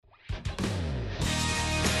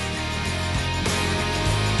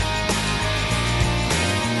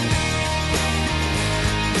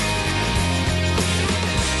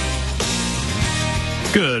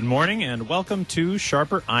Good morning and welcome to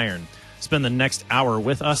Sharper Iron. Spend the next hour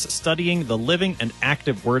with us studying the living and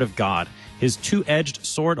active Word of God, His two-edged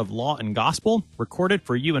sword of law and gospel, recorded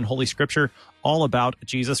for you in Holy Scripture, all about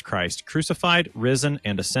Jesus Christ, crucified, risen,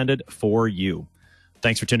 and ascended for you.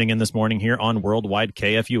 Thanks for tuning in this morning here on Worldwide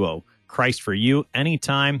KFUO. Christ for you,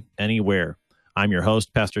 anytime, anywhere. I'm your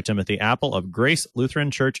host, Pastor Timothy Apple of Grace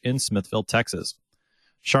Lutheran Church in Smithville, Texas.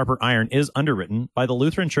 Sharper Iron is underwritten by the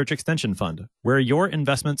Lutheran Church Extension Fund, where your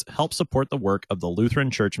investments help support the work of the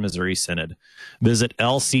Lutheran Church Missouri Synod. Visit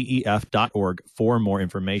lcef.org for more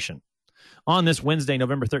information. On this Wednesday,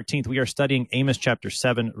 November 13th, we are studying Amos chapter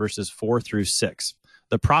 7, verses 4 through 6.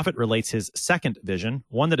 The prophet relates his second vision,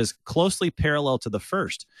 one that is closely parallel to the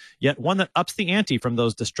first, yet one that ups the ante from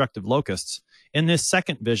those destructive locusts. In this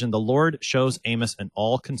second vision, the Lord shows Amos an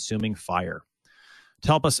all-consuming fire. To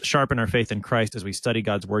help us sharpen our faith in Christ as we study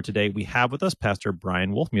God's Word today, we have with us Pastor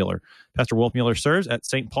Brian Wolfmueller. Pastor Wolfmueller serves at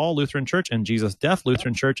St. Paul Lutheran Church and Jesus Deaf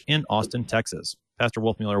Lutheran Church in Austin, Texas. Pastor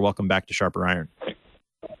Wolfmueller, welcome back to Sharper Iron.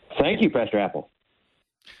 Thank you, Pastor Apple.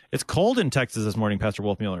 It's cold in Texas this morning, Pastor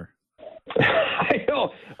Wolfmueller. I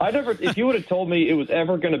know. If you would have told me it was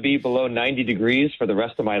ever going to be below 90 degrees for the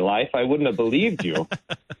rest of my life, I wouldn't have believed you.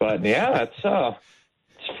 But yeah, it's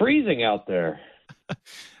freezing out there.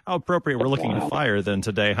 How appropriate we're looking at fire then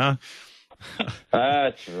today, huh?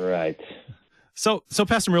 That's right. So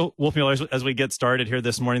Pastor Wolfmueller, as we get started here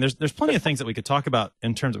this morning, there's plenty of things that we could talk about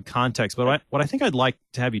in terms of context, but what I think I'd like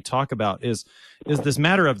to have you talk about is this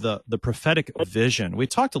matter of the prophetic vision. We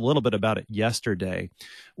talked a little bit about it yesterday.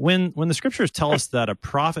 When the scriptures tell us that a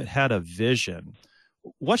prophet had a vision,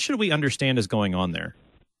 what should we understand is going on there?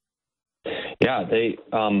 Yeah,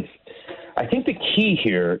 I think the key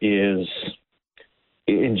here is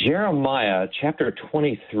in Jeremiah chapter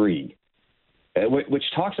 23, which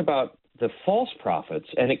talks about the false prophets,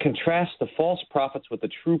 and it contrasts the false prophets with the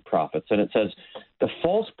true prophets. And it says, the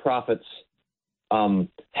false prophets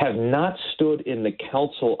have not stood in the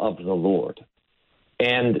counsel of the Lord,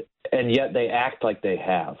 and yet they act like they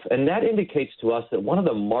have. And that indicates to us that one of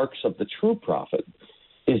the marks of the true prophet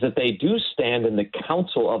is that they do stand in the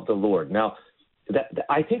counsel of the Lord. Now,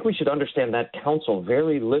 I think we should understand that counsel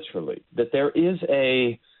very literally, that there is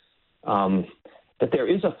a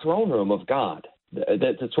throne room of God.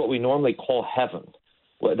 That's what we normally call heaven.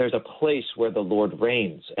 There's a place where the Lord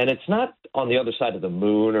reigns, and it's not on the other side of the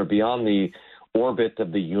moon or beyond the orbit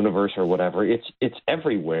of the universe or whatever. It's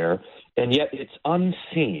everywhere, and yet it's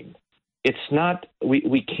unseen. It's not.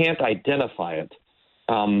 We can't identify it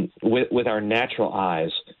with our natural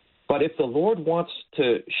eyes. But if the Lord wants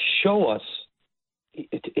to show us,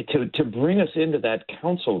 to bring us into that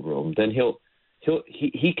council room, then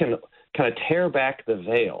he can kind of tear back the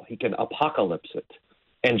veil. He can apocalypse it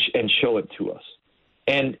and show it to us.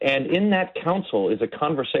 And in that council is a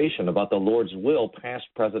conversation about the Lord's will, past,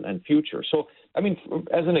 present, and future. So, I mean,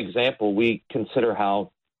 as an example, we consider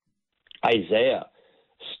how Isaiah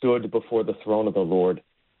stood before the throne of the Lord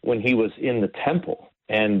when he was in the temple,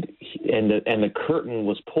 and the curtain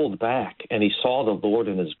was pulled back, and he saw the Lord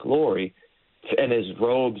in his glory, and his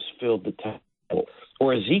robes filled the temple.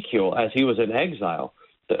 Or Ezekiel, as he was in exile,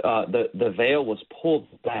 the veil was pulled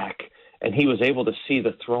back, and he was able to see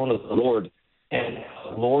the throne of the Lord, and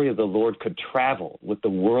the glory of the Lord could travel with the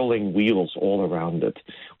whirling wheels all around it.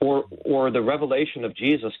 Or the revelation of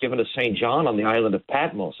Jesus given to St. John on the island of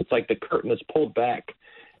Patmos. It's like the curtain is pulled back,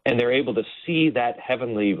 and they're able to see that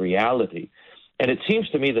heavenly reality. And it seems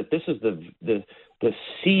to me that this is the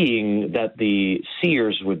seeing that the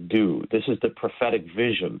seers would do. This is the prophetic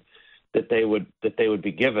vision that they would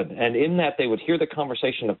be given. And in that, they would hear the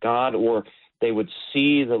conversation of God, or they would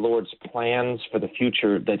see the Lord's plans for the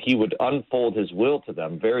future, that he would unfold his will to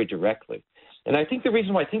them very directly. And I think the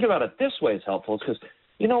reason why I think about it this way is helpful is because,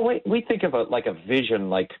 we think of like a vision,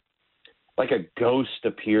 like a ghost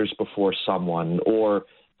appears before someone, or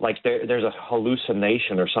like there's a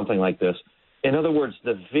hallucination or something like this. In other words,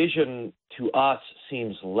 the vision to us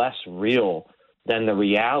seems less real than the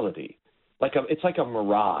reality. It's like a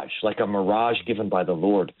mirage given by the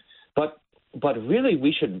Lord. But really,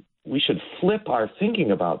 we should flip our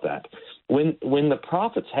thinking about that. When the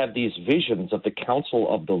prophets have these visions of the counsel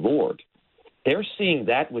of the Lord, they're seeing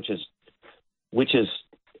that which is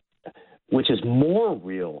more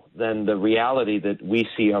real than the reality that we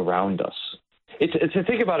see around us. It's to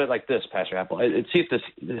think about it like this, Pastor Apple. See if this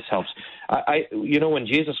helps. When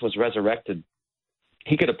Jesus was resurrected,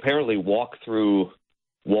 he could apparently walk through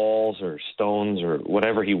walls or stones or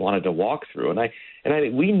whatever he wanted to walk through, and I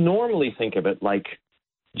we normally think of it like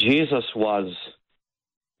Jesus was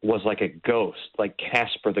like a ghost, like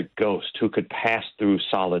Casper the ghost, who could pass through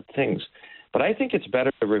solid things. But I think it's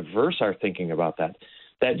better to reverse our thinking about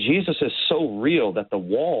that Jesus is so real that the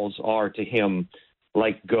walls are to him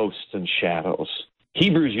like ghosts and shadows.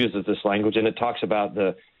 Hebrews uses this language, and it talks about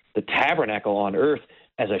the tabernacle on earth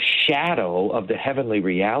as a shadow of the heavenly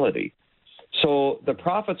reality. So the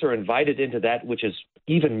prophets are invited into that which is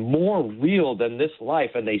even more real than this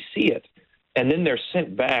life, and they see it. And then they're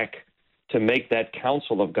sent back to make that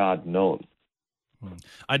counsel of God known.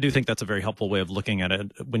 I do think that's a very helpful way of looking at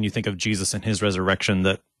it when you think of Jesus and his resurrection,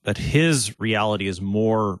 that his reality is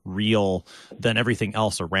more real than everything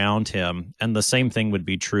else around him. And the same thing would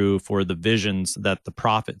be true for the visions that the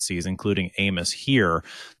prophet sees, including Amos here,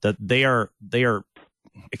 that they are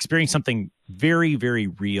experiencing something very, very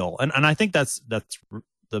real. And I think that's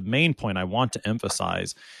the main point I want to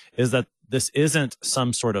emphasize, is that this isn't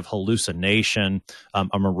some sort of hallucination,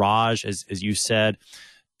 a mirage, as you said.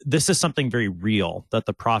 This is something very real that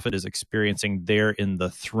the prophet is experiencing there in the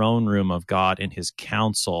throne room of God in his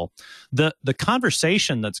council. The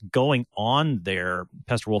conversation that's going on there,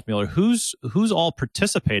 Pastor Wolfmueller, who's all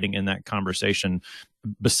participating in that conversation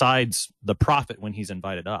besides the prophet when he's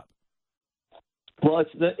invited up? Well,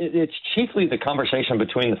 it's chiefly the conversation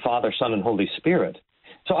between the Father, Son, and Holy Spirit.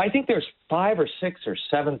 So I think there's 5 or 6 or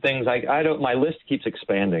 7 things. I don't. My list keeps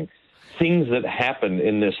expanding. Things that happen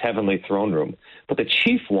in this heavenly throne room. But the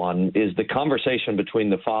chief one is the conversation between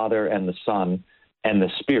the Father and the Son and the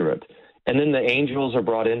Spirit. And then the angels are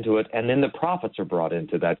brought into it, and then the prophets are brought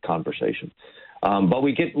into that conversation. But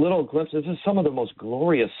we get little glimpses. This is some of the most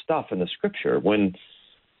glorious stuff in the Scripture when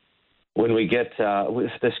we get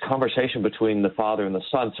this conversation between the Father and the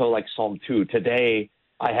Son. So like Psalm 2, today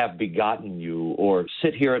I have begotten you, or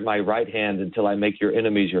sit here at my right hand until I make your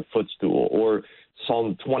enemies your footstool, or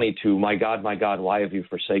Psalm 22, my God, why have you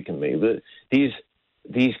forsaken me? These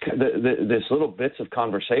little bits of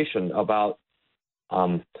conversation about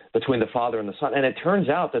between the Father and the Son, and it turns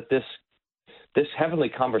out that this heavenly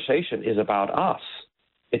conversation is about us.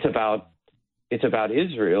 It's about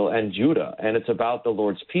Israel and Judah, and it's about the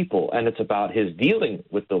Lord's people, and it's about his dealing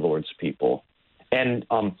with the Lord's people, and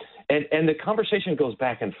the conversation goes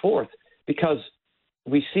back and forth because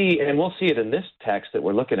we see, and we'll see it in this text that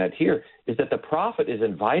we're looking at here, is that the prophet is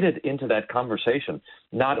invited into that conversation,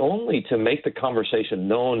 not only to make the conversation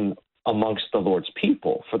known amongst the Lord's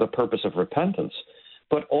people for the purpose of repentance,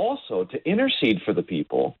 but also to intercede for the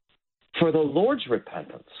people for the Lord's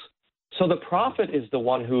repentance. So the prophet is the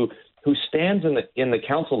one who stands in the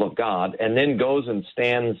council of God and then goes and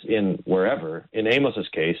stands in wherever. In Amos's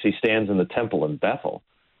case, he stands in the temple in Bethel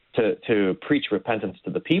to preach repentance to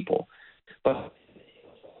the people. But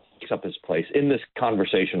up his place in this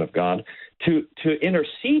conversation of God to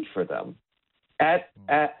intercede for them at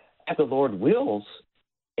the Lord wills.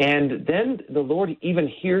 And then the Lord even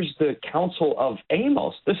hears the counsel of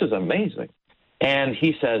Amos. This is amazing. And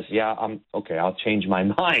he says, yeah, okay, I'll change my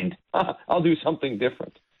mind. I'll do something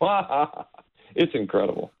different. It's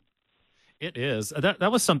incredible. It is.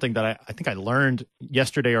 That was something that I think I learned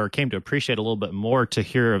yesterday, or came to appreciate a little bit more, to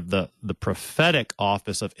hear of the prophetic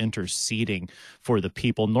office of interceding for the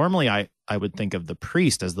people. Normally, I would think of the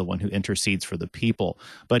priest as the one who intercedes for the people.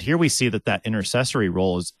 But here we see that intercessory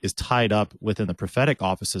role is tied up within the prophetic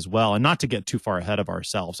office as well. And not to get too far ahead of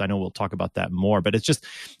ourselves, I know we'll talk about that more, but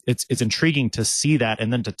it's intriguing to see that,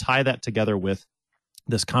 and then to tie that together with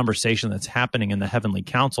this conversation that's happening in the heavenly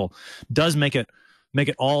council does make it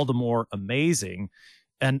all the more amazing.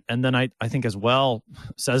 And then I think as well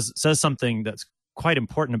says something that's quite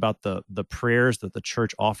important about the prayers that the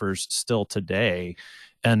church offers still today,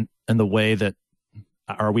 and the way that,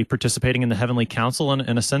 are we participating in the heavenly council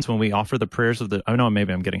in a sense when we offer the prayers of the, I know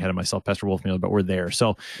maybe I'm getting ahead of myself, Pastor Wolfmueller, but we're there.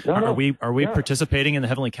 So are we participating in the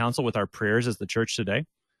heavenly council with our prayers as the church today?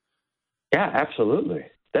 Yeah, absolutely.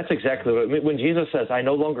 That's exactly what I mean. When Jesus says, I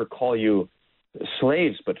no longer call you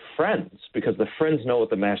slaves, but friends, because the friends know what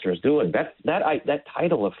the master is doing. That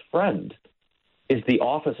title of friend is the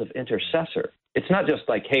office of intercessor. It's not just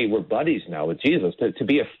like, hey, we're buddies now with Jesus. To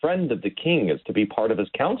be a friend of the king is to be part of his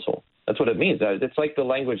council. That's what it means. It's like the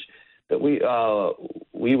language that we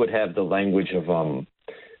would have, the language of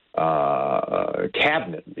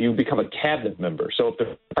cabinet. You become a cabinet member. So if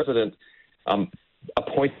the president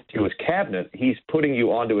appoints you as cabinet, he's putting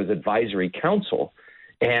you onto his advisory council.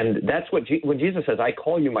 And that's what, when Jesus says, I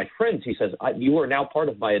call you my friends, he says, you are now part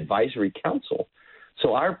of my advisory council.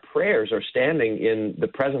 So our prayers are standing in the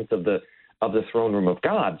presence of the throne room of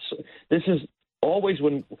God. So this is always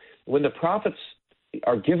when the prophets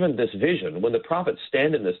are given this vision, when the prophets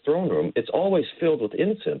stand in this throne room, it's always filled with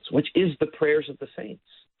incense, which is the prayers of the saints.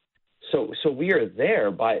 So we are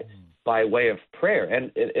there by by way of prayer,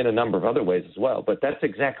 and in a number of other ways as well. But that's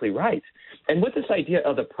exactly right. And with this idea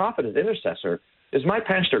of the prophet as intercessor, is my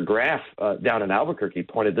pastor Graff down in Albuquerque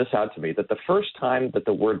pointed this out to me, that the first time that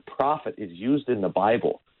the word prophet is used in the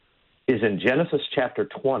Bible is in Genesis chapter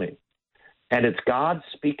 20. And it's God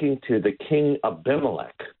speaking to the king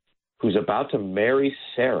Abimelech, who's about to marry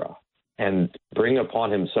Sarah and bring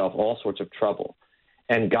upon himself all sorts of trouble.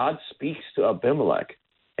 And God speaks to Abimelech,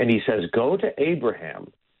 and he says, go to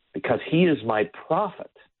Abraham, because he is my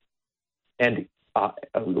prophet. And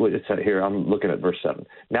it said here, I'm looking at verse 7.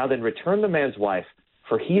 Now then, return the man's wife,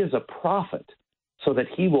 for he is a prophet, so that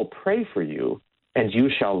he will pray for you, and you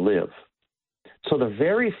shall live. So the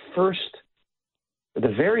very first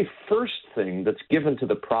thing that's given to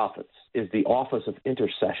the prophets is the office of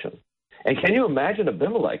intercession. And can you imagine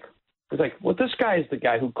Abimelech? He's like, well, this guy is the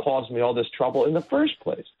guy who caused me all this trouble in the first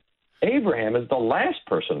place. Abraham is the last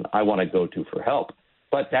person I want to go to for help.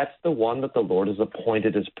 But that's the one that the Lord has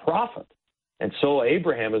appointed as prophet. And so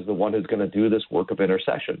Abraham is the one who's going to do this work of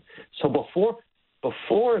intercession. So before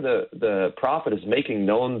the prophet is making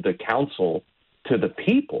known the counsel to the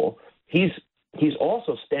people, he's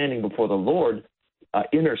also standing before the Lord,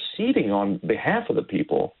 interceding on behalf of the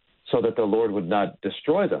people, so that the Lord would not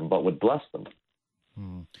destroy them, but would bless them.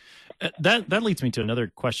 That leads me to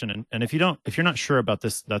another question, and if you're not sure about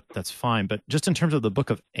this, that's fine. But just in terms of the book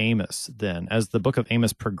of Amos, then, as the book of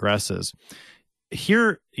Amos progresses,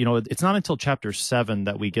 here, it's not until chapter 7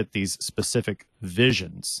 that we get these specific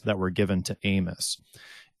visions that were given to Amos.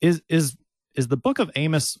 Is the book of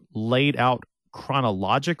Amos laid out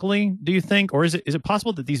chronologically, do you think, or is it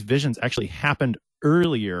possible that these visions actually happened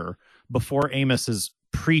earlier, before Amos's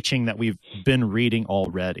preaching that we've been reading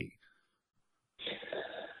already?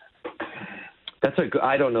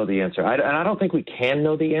 I don't know the answer. And I don't think we can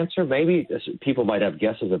know the answer. Maybe people might have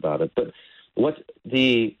guesses about it. But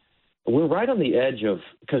we're right on the edge of,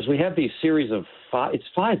 because we have these series of it's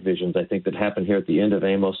 5 visions, I think, that happen here at the end of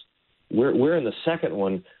Amos. We're in the second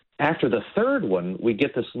one. After the third one, we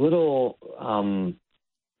get this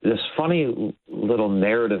this funny little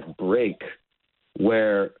narrative break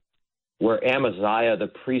where Amaziah,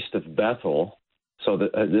 the priest of Bethel,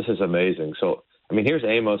 this is amazing. So, here's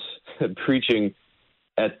Amos preaching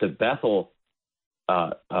at the Bethel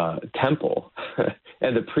temple,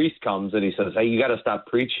 and the priest comes and he says, "Hey, you got to stop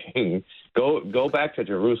preaching. Go back to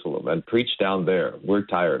Jerusalem and preach down there. We're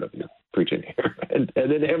tired of you preaching here." And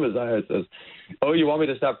then Amaziah says, "Oh, you want me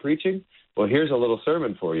to stop preaching? Well, here's a little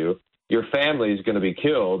sermon for you. Your family is going to be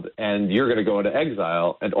killed, and you're going to go into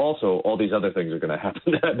exile, and also all these other things are going to happen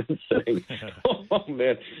that I've been saying." Oh,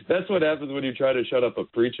 man, that's what happens when you try to shut up a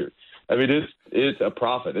preacher. It's a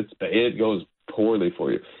prophet. It goes poorly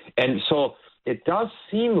for you. And so it does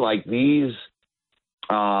seem like these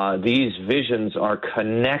visions are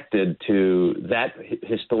connected to that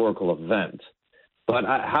historical event. But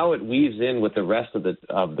how it weaves in with the rest of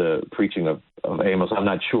the preaching of Amos, I'm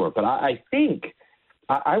not sure. But I think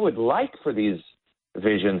I would like for these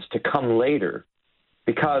visions to come later,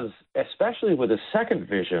 because especially with the second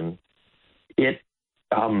vision,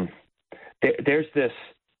 there's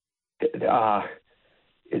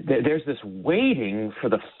this waiting for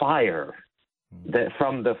the fire that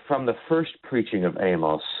from the first preaching of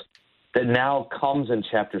Amos that now comes in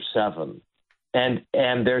chapter 7, and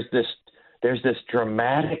there's this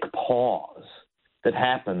dramatic pause that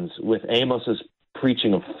happens with Amos's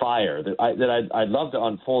preaching of fire that I'd love to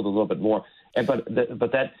unfold a little bit more, but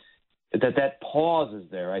that pause is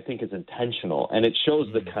there, I think, is intentional, and it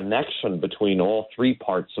shows the connection between all 3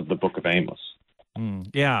 parts of the book of Amos.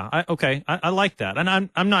 Yeah. I like that, and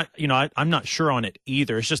I'm not I'm not sure on it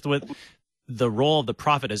either. It's just with the role of the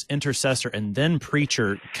prophet as intercessor and then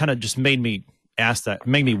preacher kind of just made me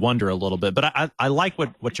wonder a little bit, but I like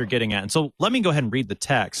what you're getting at. And so let me go ahead and read the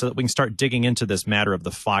text so that we can start digging into this matter of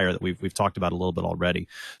the fire that we've talked about a little bit already.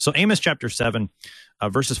 So Amos chapter 7,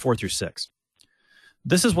 verses 4-6.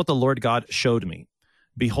 This is what the Lord God showed me.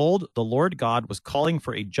 Behold, the Lord God was calling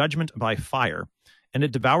for a judgment by fire, and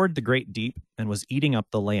it devoured the great deep and was eating up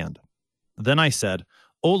the land. Then I said,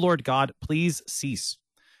 O Lord God, please cease.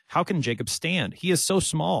 How can Jacob stand? He is so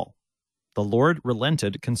small. The Lord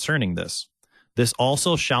relented concerning this. This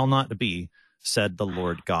also shall not be, said the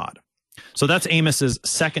Lord God. So that's Amos's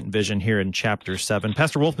second vision here in chapter 7.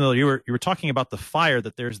 Pastor Wolfmueller, you were talking about the fire,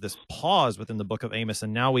 that there's this pause within the book of Amos,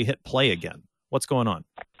 and now we hit play again. What's going on?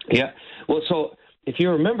 Yeah. Well, so if you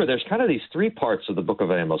remember, there's kind of these 3 parts of the book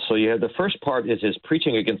of Amos. So you have the first part is his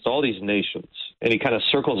preaching against all these nations, and he kind of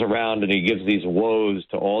circles around and he gives these woes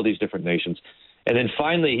to all these different nations. And then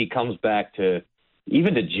finally he comes back to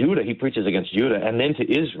even to Judah. He preaches against Judah and then to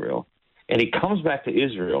Israel. and he comes back to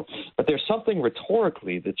Israel. But there's something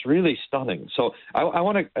rhetorically that's really stunning. So I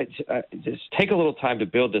want to just take a little time to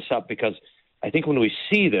build this up, because I think when we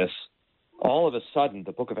see this, all of a sudden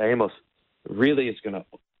the book of Amos really is going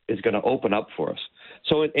to open up for us.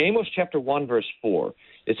 So in Amos chapter 1, verse 4,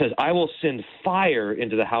 it says, I will send fire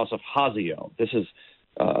into the house of Hazael. This is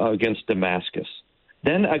against Damascus.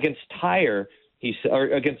 Then against Tyre, or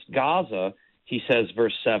against Gaza, he says,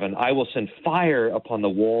 verse 7, I will send fire upon the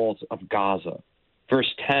walls of Gaza.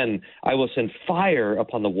 Verse 10, I will send fire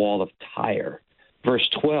upon the wall of Tyre. Verse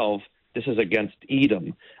 12, this is against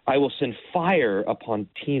Edom. I will send fire upon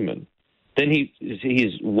Teman. Then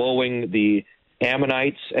he's woeing the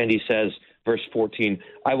Ammonites, and he says, verse 14,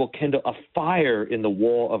 I will kindle a fire in the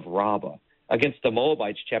wall of Rabbah. Against the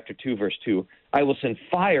Moabites, chapter 2, verse 2, I will send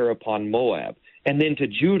fire upon Moab. And then to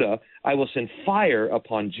Judah, I will send fire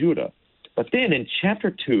upon Judah. But then in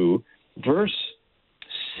chapter 2, verse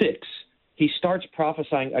 6, he starts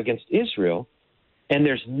prophesying against Israel, and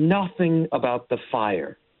there's nothing about the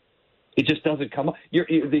fire. It just doesn't come up.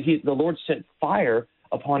 The Lord sent fire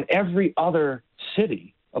upon every other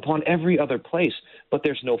city, upon every other place, but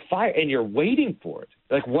there's no fire, and you're waiting for it.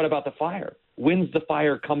 Like, what about the fire? When's the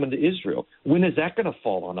fire coming to Israel? When is that going to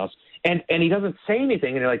fall on us? And he doesn't say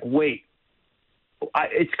anything, and you're like, wait,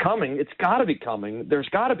 it's coming. It's got to be coming. There's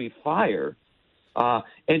got to be fire.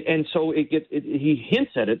 And so he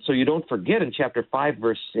hints at it, so you don't forget in chapter 5,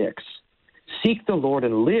 verse 6, seek the Lord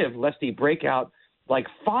and live, lest he break out like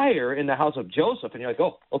fire in the house of Joseph. And you're like,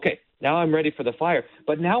 oh, okay, now I'm ready for the fire.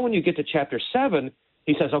 But now when you get to chapter 7,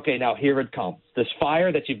 he says, okay, now here it comes. This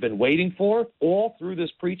fire that you've been waiting for all through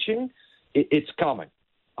this preaching, it's coming.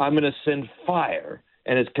 I'm going to send fire,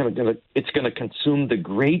 and it's going to consume the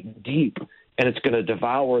great deep, and it's going to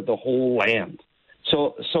devour the whole land.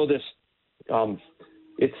 So this,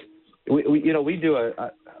 we do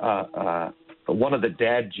one of the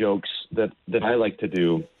dad jokes that I like to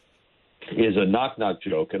do is a knock-knock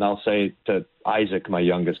joke, and I'll say to Isaac, my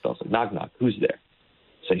youngest, I'll say, knock-knock, who's there?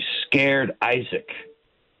 Say, scared Isaac.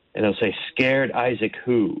 And I'll say, scared Isaac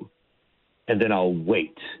who? And then I'll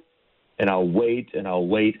wait. And I'll wait, and I'll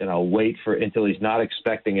wait, and I'll wait until he's not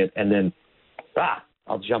expecting it, and then,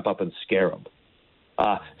 I'll jump up and scare him.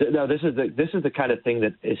 Now, this is the kind of thing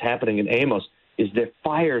that is happening in Amos, is that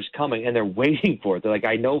fire's coming, and they're waiting for it. They're like,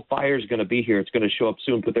 I know fire's going to be here. It's going to show up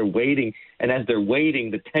soon, but they're waiting. And as they're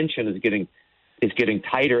waiting, the tension is getting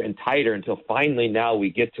tighter and tighter until finally now we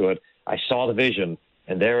get to it. I saw the vision,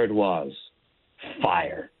 and there it was,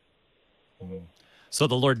 fire. So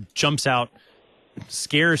the Lord jumps out,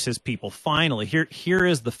 scares his people. Finally, here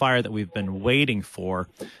is the fire that we've been waiting for.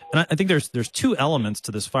 And I think there's two elements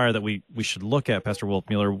to this fire that we should look at, Pastor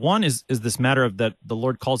Wolfmueller. One is this matter of that the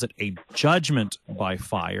Lord calls it a judgment by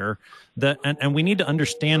fire. And we need to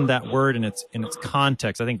understand that word in its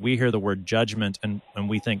context. I think we hear the word judgment and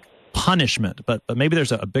we think punishment, but maybe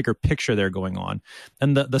there's a bigger picture there going on.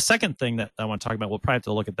 And the second thing that I want to talk about, we'll probably have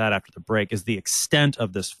to look at that after the break, is the extent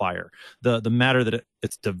of this fire, the matter that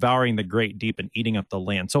it's devouring the great deep and eating up the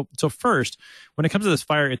land. So first, when it comes to this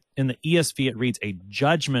fire, in the ESV, it reads a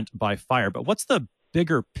judgment by fire. But what's the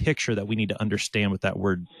bigger picture that we need to understand with that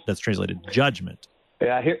word that's translated judgment?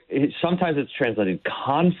 Yeah, sometimes it's translated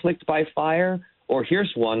conflict by fire, or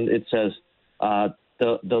here's one, it says,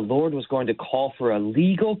 the Lord was going to call for a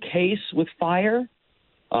legal case with fire,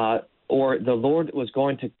 or the Lord was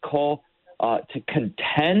going to call to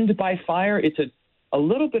contend by fire. It's a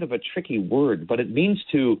little bit of a tricky word, but it means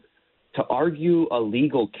to argue a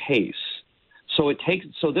legal case. So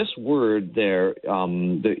this word there,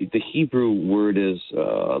 the Hebrew word is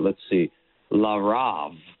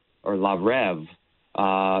larav or larev.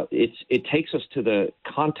 It takes us to the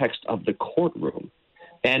context of the courtroom.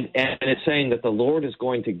 And it's saying that the Lord is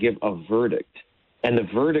going to give a verdict, and the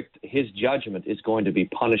verdict, his judgment, is going to be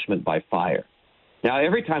punishment by fire. Now,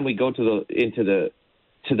 every time we go to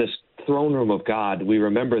this throne room of God, we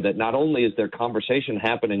remember that not only is there conversation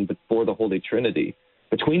happening between the Holy Trinity,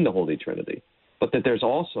 but that there's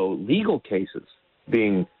also legal cases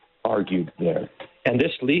being argued there. And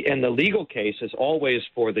the legal case is always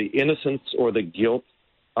for the innocence or the guilt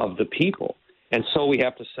of the people. And so we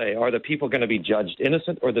have to say, are the people going to be judged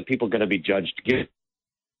innocent, or are the people going to be judged guilty?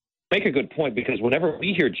 Make a good point, because whenever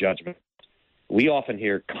we hear judgment, we often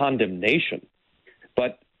hear condemnation.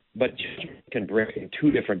 But judgment can break in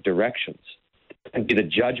two different directions. It can be the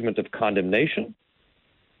judgment of condemnation,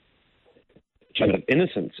 judgment of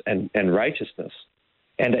innocence and righteousness.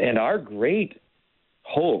 And our great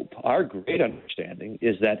hope, our great understanding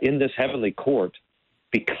is that in this heavenly court,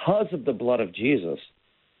 because of the blood of Jesus,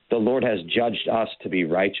 the Lord has judged us to be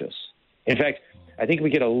righteous. In fact, I think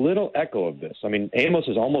we get a little echo of this. I mean, Amos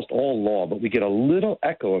is almost all law, but we get a little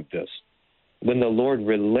echo of this when the Lord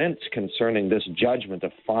relents concerning this judgment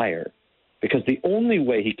of fire, because the only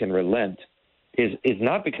way he can relent is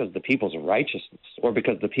not because the people's righteousness or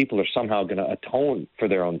because the people are somehow going to atone for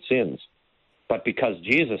their own sins, but because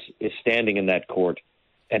Jesus is standing in that court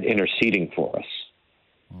and interceding for us.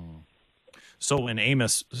 So when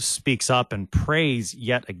Amos speaks up and prays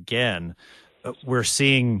yet again, we're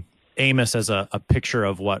seeing Amos as a picture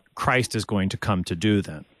of what Christ is going to come to do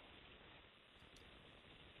then.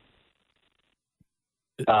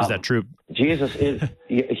 Is that true? Jesus is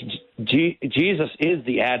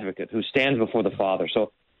the advocate who stands before the Father.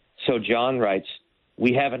 So John writes,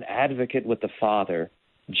 we have an advocate with the Father,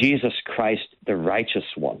 Jesus Christ, the righteous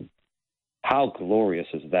one. How glorious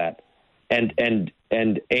is that? And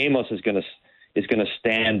Amos is going to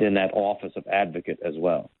stand in that office of advocate as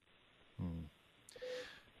well.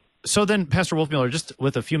 So then, Pastor Wolfmueller, just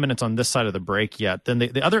with a few minutes on this side of the break yet, then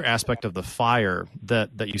the other aspect of the fire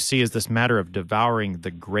that you see is this matter of devouring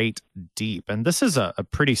the great deep. And this is a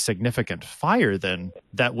pretty significant fire then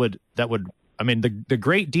that would I mean, the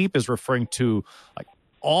great deep is referring to like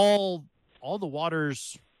all the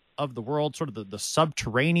waters of the world, sort of the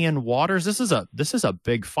subterranean waters. This is a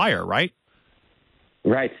big fire, right?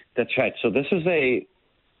 Right, that's right. So this is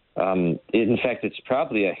in fact, it's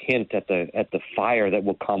probably a hint at the fire that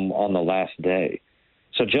will come on the last day.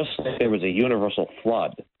 So just like there was a universal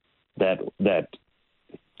flood that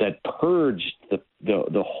purged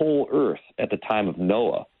the whole earth at the time of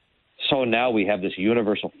Noah, so now we have this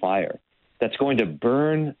universal fire that's going to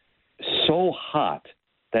burn so hot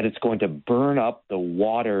that it's going to burn up the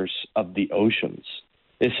waters of the oceans.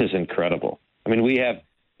 This is incredible. I mean,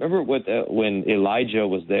 remember when Elijah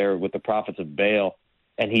was there with the prophets of Baal,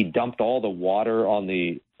 and he dumped all the water on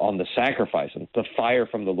the sacrifice, and the fire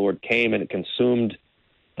from the Lord came and it consumed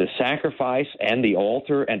the sacrifice and the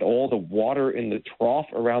altar and all the water in the trough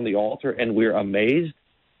around the altar, and we're amazed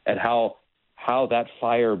at how that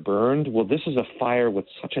fire burned. Well, this is a fire with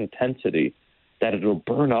such intensity that it will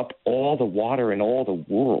burn up all the water in all the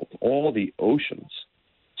world, all the oceans.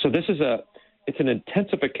 So it's an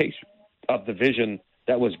intensification of the vision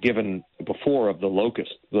that was given before of the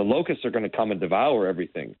locusts. The locusts are going to come and devour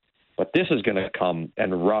everything, but this is going to come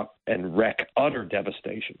and wreck utter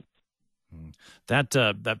devastation.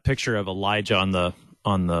 That picture of Elijah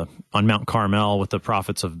on Mount Carmel with the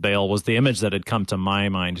prophets of Baal was the image that had come to my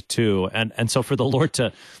mind too. And so for the Lord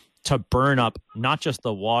to burn up not just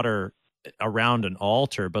the water around an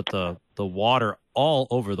altar, but the water all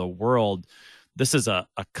over the world, this is a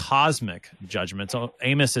cosmic judgment. So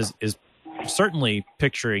Amos is certainly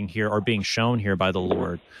picturing here or being shown here by the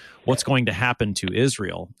Lord what's going to happen to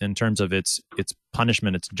Israel in terms of its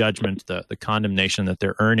punishment, its judgment, the condemnation that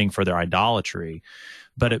they're earning for their idolatry.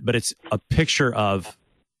 But it's a picture of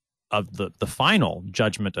the final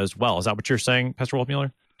judgment as well. Is that what you're saying, Pastor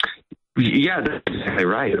Wolfmueller? Yeah, that's exactly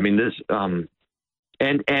right. I mean, this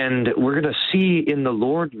and we're going to see in the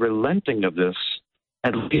Lord relenting of this,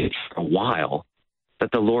 at least for a while,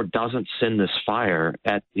 that the Lord doesn't send this fire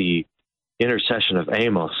at the intercession of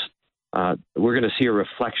Amos. We're going to see a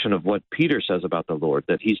reflection of what Peter says about the Lord,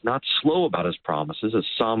 that he's not slow about his promises, as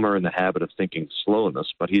some are in the habit of thinking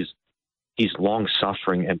slowness, but he's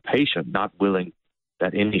long-suffering and patient, not willing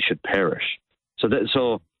that any should perish. So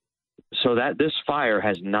that this fire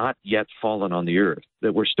has not yet fallen on the earth,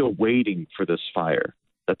 that we're still waiting for this fire,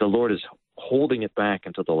 that the Lord is holding it back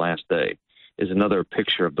until the last day, is another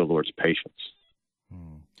picture of the Lord's patience.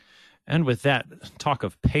 And with that talk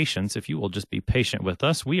of patience, if you will just be patient with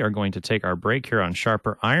us, we are going to take our break here on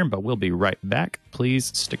Sharper Iron, but we'll be right back.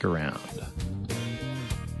 Please stick around.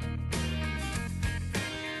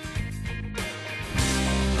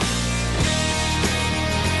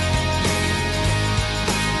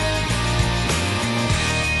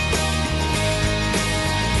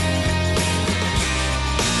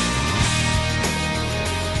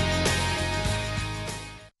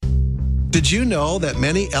 Did you know that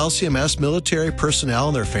many LCMS military personnel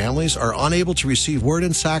and their families are unable to receive Word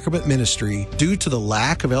and Sacrament ministry due to the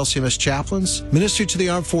lack of LCMS chaplains? Ministry to the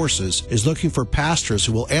Armed Forces is looking for pastors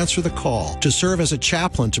who will answer the call to serve as a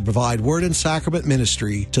chaplain to provide Word and Sacrament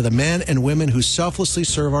ministry to the men and women who selflessly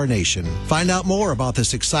serve our nation. Find out more about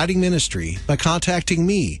this exciting ministry by contacting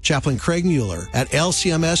me, Chaplain Craig Mueller, at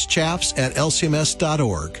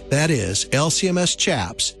lcmschaps@lcms.org. That is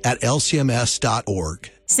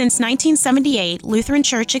lcmschaps@lcms.org. Since 1978, Lutheran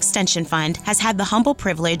Church Extension Fund has had the humble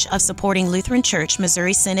privilege of supporting Lutheran Church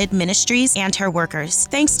Missouri Synod ministries and her workers.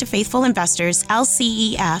 Thanks to faithful investors,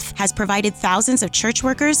 LCEF has provided thousands of church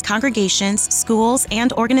workers, congregations, schools,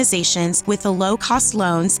 and organizations with the low-cost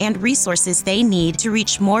loans and resources they need to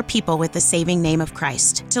reach more people with the saving name of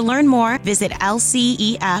Christ. To learn more, visit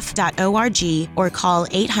lcef.org or call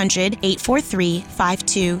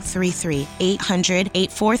 800-843-5233,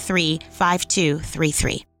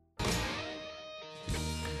 800-843-5233.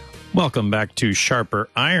 Welcome back to Sharper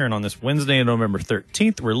Iron. On this Wednesday, November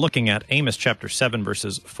 13th, we're looking at Amos chapter 7,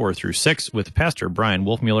 verses 4 through 6 with Pastor Brian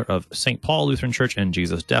Wolfmueller of St. Paul Lutheran Church and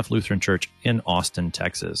Jesus Deaf Lutheran Church in Austin,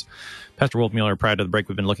 Texas. Pastor Wolfmueller, prior to the break,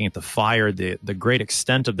 we've been looking at the fire, the great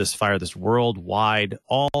extent of this fire, this worldwide,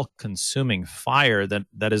 all-consuming fire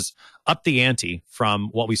that is up the ante from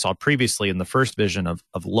what we saw previously in the first vision of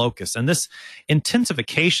locusts. And this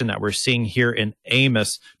intensification that we're seeing here in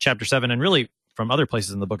Amos chapter 7, and really from other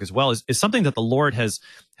places in the book as well, is something that the Lord has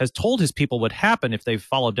told his people would happen if they've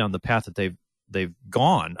followed down the path that they've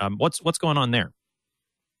gone. What's going on there?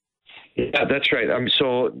 Yeah, that's right.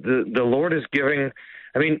 So the Lord is giving.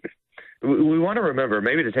 I mean, we want to remember,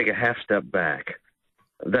 maybe to take a half step back,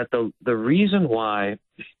 that the reason why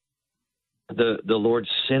the Lord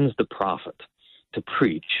sends the prophet to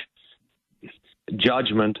preach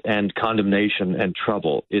judgment and condemnation and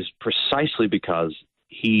trouble is precisely because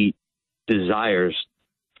he desires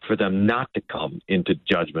for them not to come into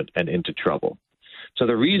judgment and into trouble. So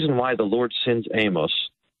the reason why the Lord sends Amos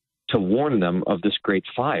to warn them of this great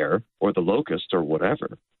fire or the locust or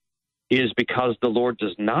whatever is because the Lord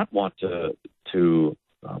does not want to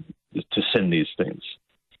send these things.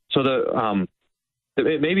 So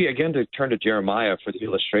maybe again to turn to Jeremiah for the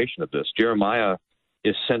illustration of this. Jeremiah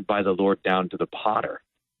is sent by the Lord down to the potter,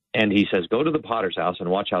 and he says, "Go to the potter's house and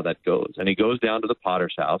watch how that goes." And he goes down to the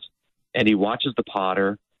potter's house, and he watches the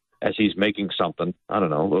potter as he's making something, I don't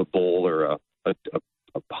know, a bowl or a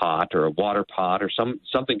pot or a water pot or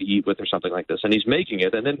something to eat with or something like this. And he's making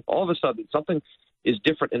it, and then all of a sudden something is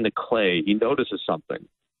different in the clay. He notices something,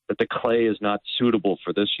 that the clay is not suitable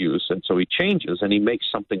for this use, and so he changes and he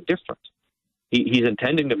makes something different. He's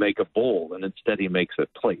intending to make a bowl, and instead he makes a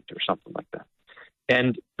plate or something like that.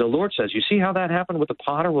 And the Lord says, you see how that happened with the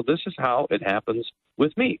potter? Well, this is how it happens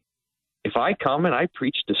with me. If I come and I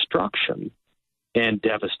preach destruction and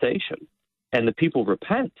devastation, and the people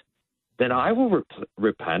repent, then I will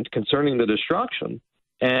repent concerning the destruction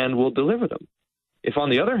and will deliver them. If,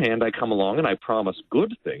 on the other hand, I come along and I promise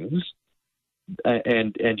good things,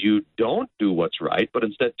 and you don't do what's right, but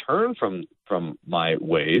instead turn from my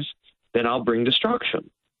ways, then I'll bring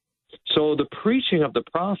destruction. So the preaching of the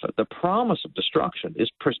prophet, the promise of destruction, is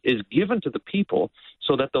given to the people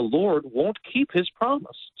so that the Lord won't keep his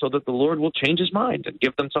promise, so that the Lord will change his mind and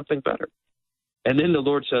give them something better. And then the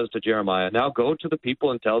Lord says to Jeremiah, now go to the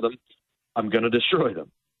people and tell them, I'm going to destroy them.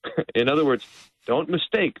 In other words, don't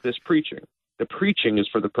mistake this preaching. The preaching is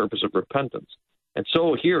for the purpose of repentance. And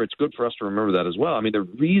so here it's good for us to remember that as well. I mean, the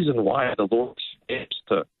reason why the Lord escapes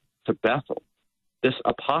to Bethel, this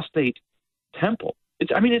apostate temple,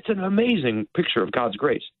 it's an amazing picture of God's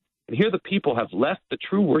grace. And here the people have left the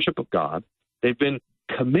true worship of God. They've been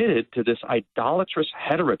committed to this idolatrous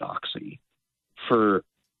heterodoxy for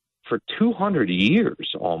 200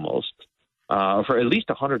 years almost, for at least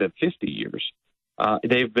 150 years.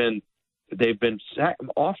 They've been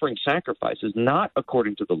offering sacrifices not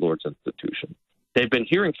according to the Lord's institution. They've been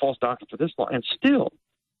hearing false doctrine for this long, and still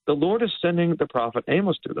the Lord is sending the prophet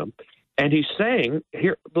Amos to them, and he's saying,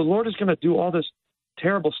 here, the Lord is going to do all this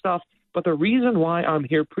terrible stuff, but the reason why I'm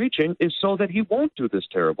here preaching is so that he won't do this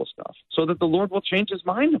terrible stuff, so that the Lord will change his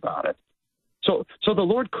mind about it. So the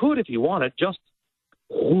Lord could, if he wanted, just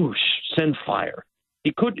whoosh, send fire.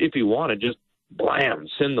 He could, if he wanted, just blam,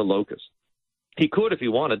 send the locusts. He could, if he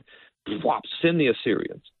wanted, whop, send the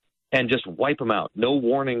Assyrians and just wipe them out, no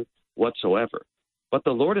warning whatsoever. But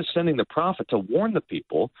the Lord is sending the prophet to warn the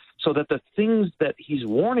people so that the things that he's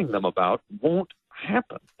warning them about won't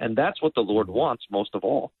happen. And that's what the Lord wants most of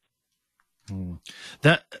all.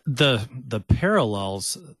 That the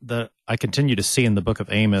parallels that I continue to see in the book of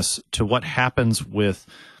Amos to what happens with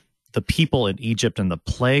the people in Egypt and the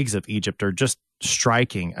plagues of Egypt are just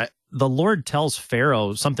striking. The Lord tells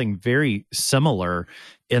Pharaoh something very similar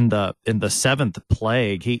in the seventh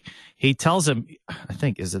plague. He tells him, I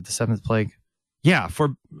think, is it the seventh plague? Yeah,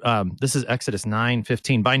 for this is Exodus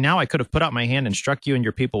 9:15. By now I could have put out my hand and struck you and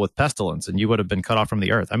your people with pestilence, and you would have been cut off from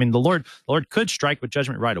the earth. I mean, the Lord could strike with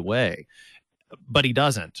judgment right away. but he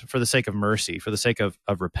doesn't, for the sake of mercy, for the sake of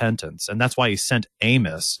repentance. And that's why he sent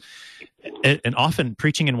Amos, and often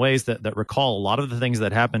preaching in ways that recall a lot of the things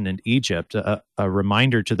that happened in Egypt, a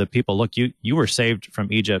reminder to the people, look, you were saved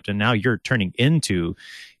from Egypt, and now you're turning into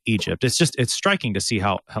Egypt. It's striking to see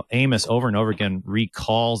how Amos over and over again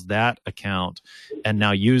recalls that account and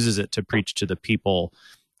now uses it to preach to the people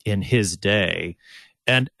in his day.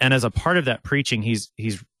 And as a part of that preaching, he's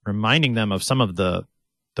reminding them of some of the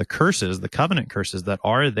curses, the covenant curses that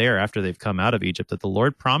are there after they've come out of Egypt, that the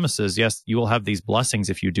Lord promises, yes, you will have these blessings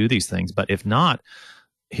if you do these things, but if not,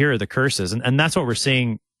 here are the curses. And that's what we're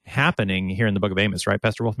seeing happening here in the book of Amos, right,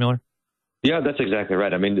 Pastor Wolfmueller? Yeah, that's exactly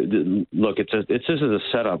right. I mean, look, this is a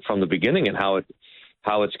setup from the beginning and how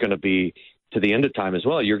it's going to be to the end of time as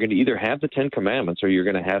well. You're going to either have the 10 Commandments or you're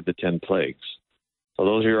going to have the 10 plagues. So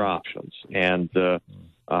those are your options. And the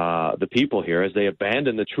people here, as they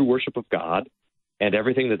abandon the true worship of God and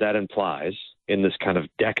everything that implies in this kind of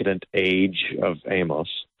decadent age of Amos,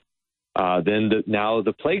 then now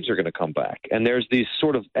the plagues are going to come back. And there's these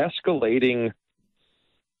sort of escalating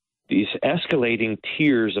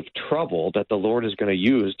tiers of trouble that the Lord is going to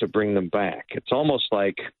use to bring them back. It's almost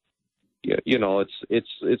like,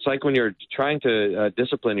 it's like when you're trying to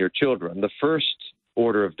discipline your children. The first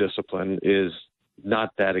order of discipline is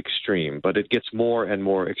not that extreme, but it gets more and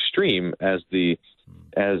more extreme as the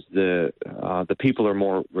people are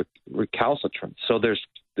more recalcitrant. So there's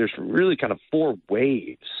really kind of 4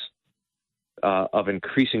 waves of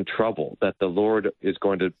increasing trouble that the Lord is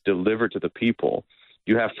going to deliver to the people.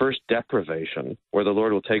 You have first deprivation, where the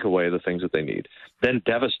Lord will take away the things that they need. Then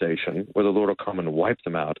devastation, where the Lord will come and wipe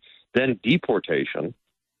them out. Then deportation,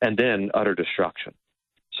 and then utter destruction.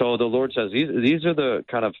 So the Lord says these are the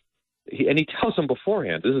kind of, and he tells them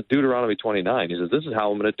beforehand. This is Deuteronomy 29. He says, this is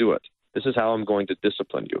how I'm going to do it. This is how I'm going to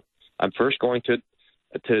discipline you. I'm first going to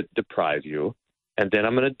deprive you, and then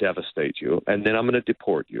I'm going to devastate you, and then I'm going to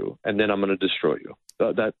deport you, and then I'm going to destroy you.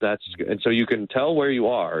 And so you can tell where you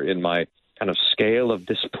are in my kind of scale of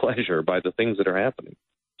displeasure by the things that are happening.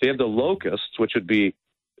 So you have the locusts, which would be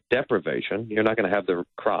deprivation. You're not going to have the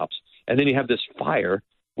crops. And then you have this fire,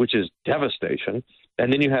 which is devastation.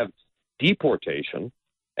 And then you have deportation,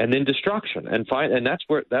 and then destruction. And that's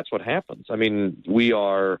what happens. I mean,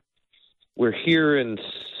 we're here in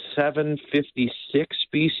 756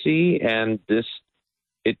 BC, and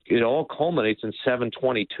it all culminates in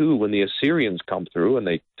 722 when the Assyrians come through and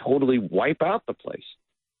they totally wipe out the place.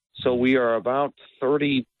 So we are about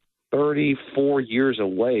 34 years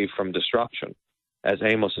away from destruction as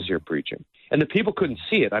Amos is here preaching. And the people couldn't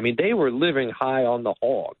see it. I mean, they were living high on the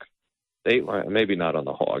hog. Maybe not on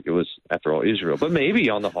the hog. It was, after all, Israel. But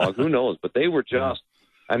maybe on the hog. Who knows? But they were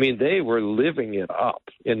they were living it up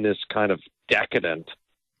in this kind of decadent.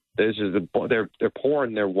 They're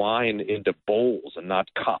pouring their wine into bowls and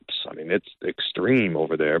not cups. I mean, it's extreme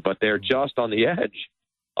over there. But they're just on the edge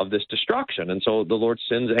of this destruction. And so the Lord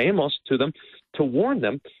sends Amos to them to warn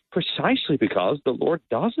them, precisely because the Lord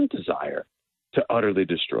doesn't desire to utterly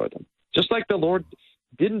destroy them. Just like the Lord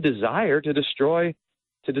didn't desire to destroy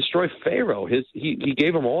Pharaoh. He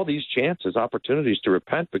gave him all these chances, opportunities to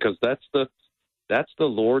repent, because that's the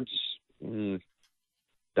Lord's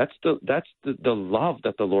that's the love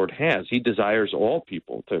that the Lord has. He desires all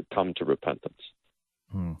people to come to repentance.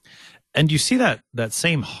 And you see that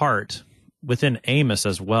same heart within Amos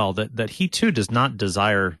as well, that he too does not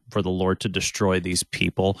desire for the Lord to destroy these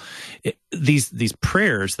people. These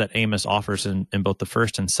prayers that Amos offers in both the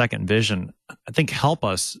first and second vision, I think, help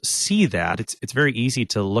us see that. It's very easy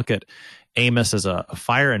to look at Amos as a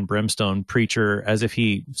fire and brimstone preacher, as if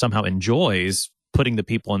he somehow enjoys putting the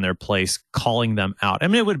people in their place, calling them out. I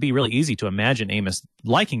mean, it would be really easy to imagine Amos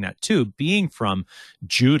liking that too, being from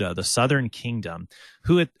Judah, the southern kingdom,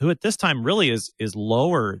 who at this time really is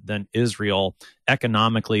lower than Israel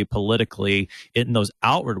economically, politically, in those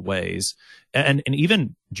outward ways, and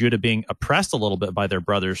even Judah being oppressed a little bit by their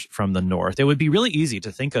brothers from the north. It would be really easy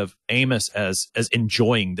to think of Amos as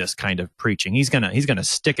enjoying this kind of preaching. He's gonna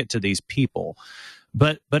stick it to these people,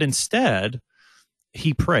 but instead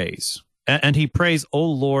he prays. And he prays, "O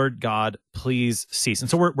Lord God, please cease." And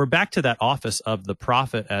so we're back to that office of the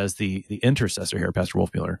prophet as the intercessor here, Pastor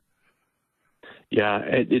Wolfmueller. Yeah,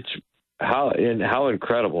 it's how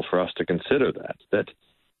incredible for us to consider that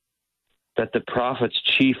the prophet's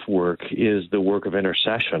chief work is the work of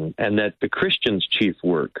intercession, and that the Christian's chief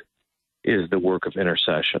work is the work of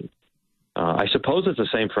intercession. I suppose it's the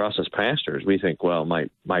same for us as pastors. We think, well, my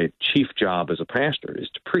chief job as a pastor is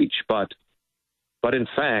to preach, but in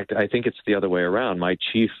fact, I think it's the other way around. My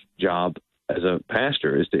chief job as a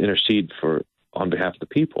pastor is to intercede on behalf of the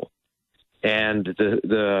people. And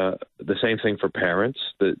the same thing for parents.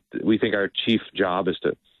 We think our chief job is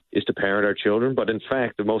to parent our children, but in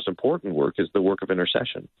fact, the most important work is the work of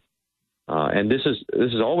intercession. And this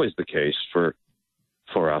is always the case for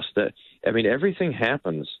us. That, I mean, everything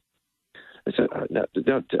happens. I'm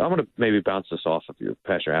going to maybe bounce this off of you,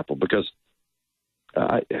 Pastor Apple, because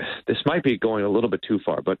this might be going a little bit too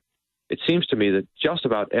far, but it seems to me that just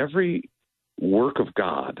about every work of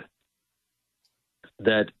God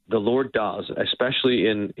that the Lord does, especially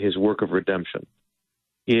in his work of redemption,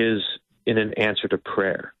 is in an answer to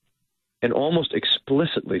prayer, and almost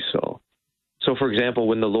explicitly so. So, for example,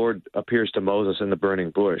 when the Lord appears to Moses in the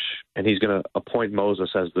burning bush, and he's going to appoint Moses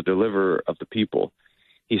as the deliverer of the people,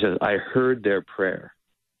 he says, "I heard their prayer."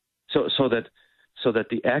 So that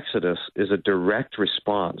the Exodus is a direct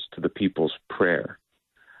response to the people's prayer.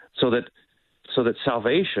 So that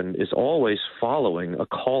salvation is always following a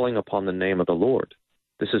calling upon the name of the Lord.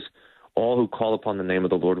 This is all who call upon the name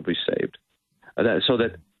of the Lord will be saved. So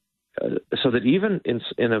that even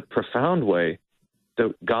in a profound way,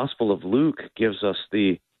 the Gospel of Luke gives us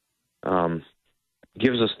the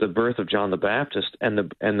birth of John the Baptist and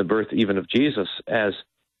the birth even of Jesus as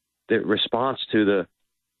the response to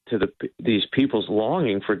these people's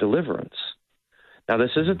longing for deliverance. Now,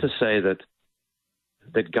 this isn't to say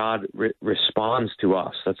that God responds to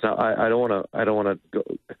us. That's not. I don't want to go.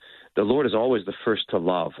 The Lord is always the first to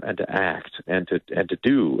love and to act and to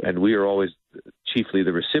do, and we are always chiefly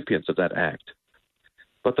the recipients of that act.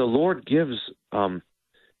 But the Lord gives.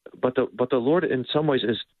 But the Lord, in some ways,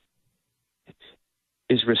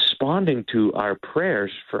 is responding to our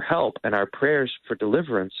prayers for help and our prayers for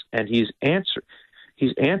deliverance, and He's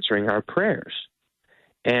answering our prayers,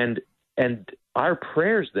 and our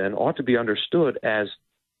prayers then ought to be understood as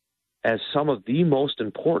some of the most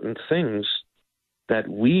important things that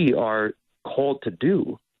we are called to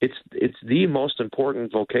do. It's the most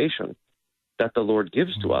important vocation that the Lord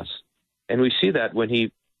gives to us, and we see that when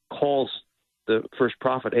He calls the first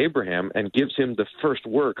prophet Abraham and gives him the first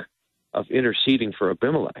work of interceding for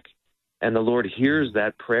Abimelech. And the Lord hears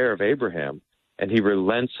that prayer of Abraham, and He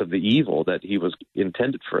relents of the evil that he was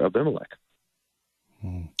intended for Abimelech.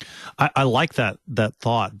 I like that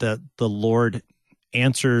thought that the Lord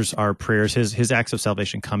answers our prayers. His acts of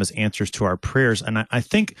salvation come as answers to our prayers. And I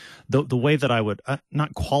think the way that I would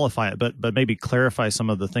not qualify it, but maybe clarify some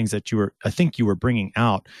of the things that you were bringing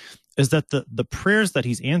out, is that the prayers that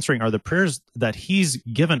He's answering are the prayers that He's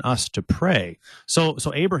given us to pray. So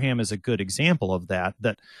Abraham is a good example of that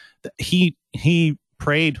he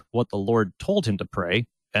prayed what the Lord told him to pray,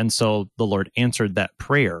 and so the Lord answered that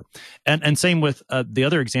prayer. And same with the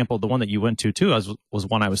other example, the one that you went to too, was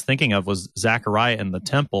one I was thinking of, was Zechariah in the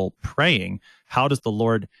temple praying. How does the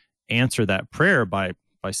Lord answer that prayer? By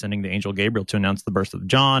sending the angel Gabriel to announce the birth of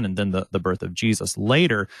John and then the birth of Jesus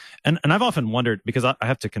later. And I've often wondered, because I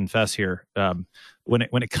have to confess here, when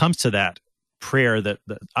it comes to that prayer, the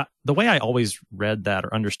way I always read that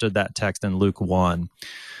or understood that text in Luke 1,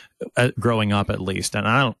 growing up at least, and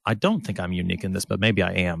I don't think I'm unique in this, but maybe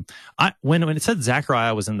I am. When it said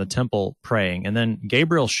Zechariah was in the temple praying, and then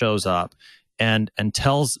Gabriel shows up and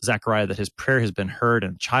tells Zechariah that his prayer has been heard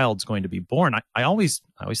and a child's going to be born, I always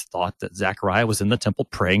thought that Zechariah was in the temple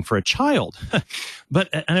praying for a child.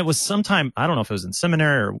 And it was sometime, I don't know if it was in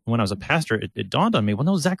seminary or when I was a pastor, it dawned on me, well,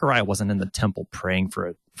 no, Zechariah wasn't in the temple praying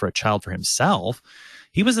for a child for himself.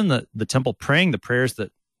 He was in the temple praying the prayers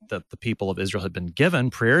that the people of Israel had been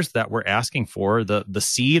given, prayers that were asking for the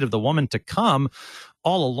seed of the woman to come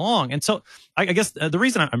all along. And so I guess the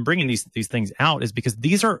reason I'm bringing these things out is because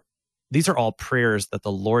these are all prayers that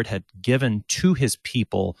the Lord had given to His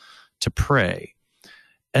people to pray.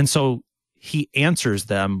 And so He answers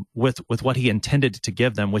them with what He intended to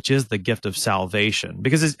give them, which is the gift of salvation.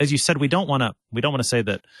 Because as you said, we don't want to say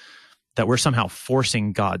that we're somehow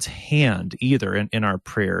forcing God's hand either in our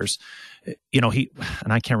prayers. You know,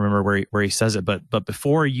 and I can't remember where he says it, but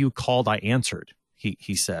before you called, I answered.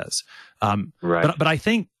 He says, right. But I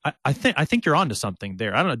think you're onto something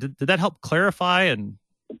there. I don't know. Did that help clarify and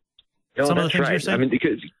some of the things you're saying? I mean,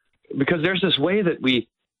 because there's this way that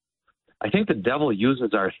I think the devil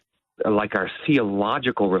uses our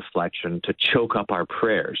theological reflection to choke up our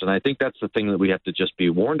prayers, and I think that's the thing that we have to just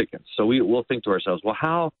be warned against. So we'll think to ourselves,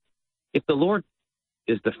 well, if the Lord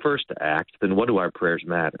is the first to act, then what do our prayers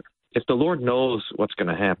matter? If the Lord knows what's going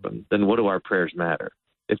to happen, then what do our prayers matter?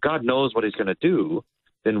 If God knows what He's going to do,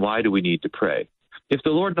 then why do we need to pray? If the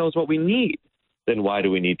Lord knows what we need, then why do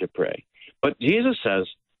we need to pray? But Jesus says,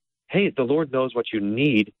 hey, the Lord knows what you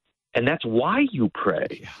need, And that's why you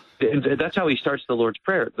pray. And that's how he starts the Lord's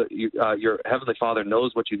Prayer. Your Heavenly Father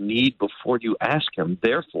knows what you need before you ask him.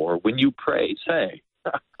 Therefore, when you pray, say,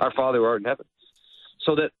 Our Father who art in heaven.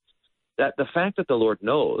 So that the fact that the Lord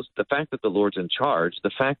knows, the fact that the Lord's in charge,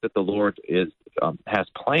 the fact that the Lord has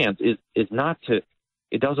plans is not to,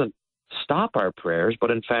 it doesn't stop our prayers,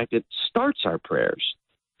 but in fact it starts our prayers.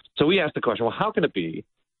 So we ask the question, well, how can it be?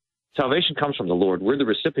 Salvation comes from the Lord. We're the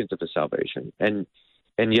recipients of his salvation. And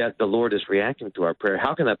yet the Lord is reacting to our prayer.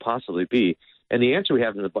 How can that possibly be? And the answer we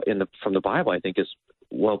have from the Bible, I think, is,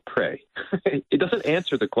 well, pray. It doesn't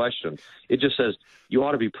answer the question. It just says you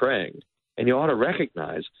ought to be praying, and you ought to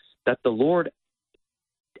recognize that the Lord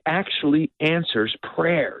actually answers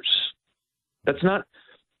prayers. That's not.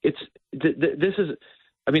 This is.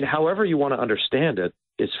 I mean, however you want to understand it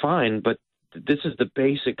is fine, but this is the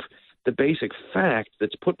basic fact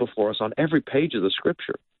that's put before us on every page of the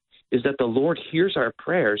Scripture. Is that the Lord hears our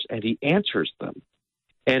prayers and he answers them.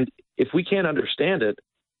 And if we can't understand it,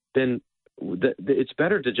 then it's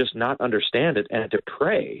better to just not understand it and to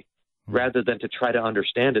pray rather than to try to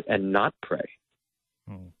understand it and not pray.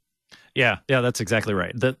 Yeah, that's exactly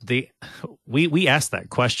right. We ask that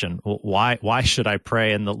question, why should I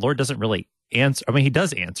pray? And the Lord doesn't really answer. I mean, he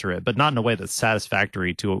does answer it, but not in a way that's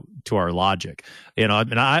satisfactory to our logic. You know, I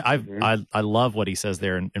mean, I love what he says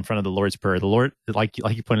there in front of the Lord's Prayer. The Lord, like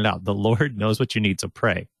you pointed out, the Lord knows what you need, so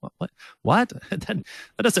pray. What? That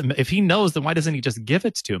doesn't. If he knows, then why doesn't he just give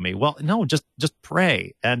it to me? Well, no, just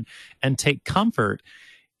pray and take comfort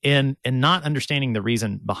in not understanding the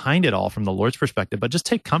reason behind it all from the Lord's perspective, but just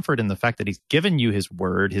take comfort in the fact that he's given you his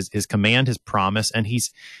word, his command, his promise, and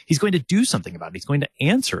he's going to do something about it. He's going to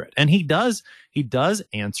answer it. And he does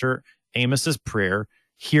answer Amos's prayer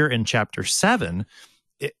here in chapter 7.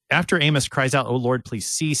 After Amos cries out, "Oh Lord, please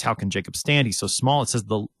cease. How can Jacob stand? He's so small." It says,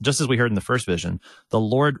 just as we heard in the first vision, the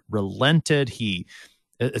Lord relented.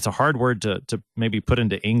 It's a hard word to maybe put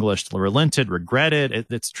into English. Relented, regretted.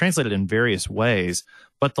 It's translated in various ways,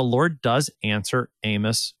 but the Lord does answer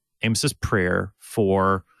Amos's prayer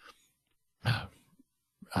for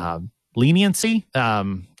leniency. I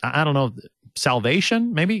don't know,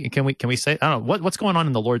 salvation. Maybe can we say? I don't know what's going on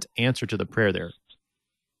in the Lord's answer to the prayer there.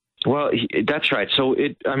 Well, that's right. So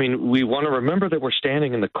we want to remember that we're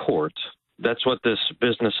standing in the court. That's what this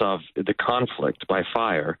business of the conflict by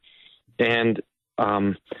fire, and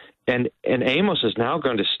Amos is now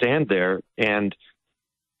going to stand there, and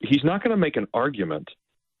he's not going to make an argument,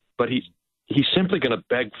 but he's simply going to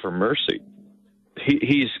beg for mercy.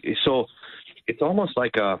 So it's almost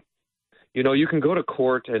like you can go to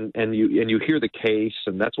court and you hear the case,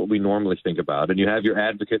 and that's what we normally think about. And you have your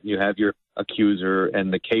advocate and you have your accuser,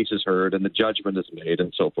 and the case is heard and the judgment is made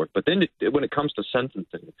and so forth. But then when it comes to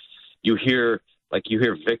sentencing, you hear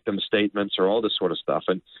victim statements or all this sort of stuff,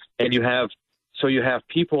 and you have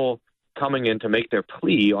people coming in to make their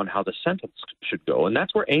plea on how the sentence should go. And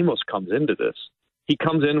that's where Amos comes into this. He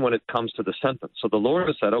comes in when it comes to the sentence. So the Lord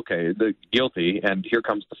has said, okay, the guilty, and here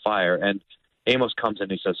comes the fire. And Amos comes in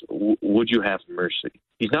and he says, would you have mercy?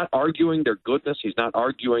 He's not arguing their goodness. He's not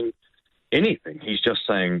arguing anything. He's just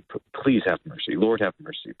saying, please have mercy. Lord, have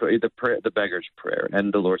mercy. The beggar's prayer.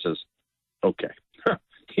 And the Lord says, okay,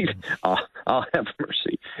 I'll have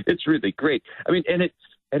mercy. It's really great. I mean, and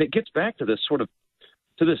it gets back to this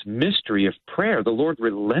this mystery of prayer. The Lord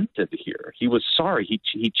relented here. He was sorry.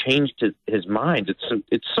 He changed his mind.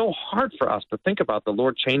 It's so hard for us to think about the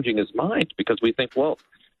Lord changing his mind, because we think, well,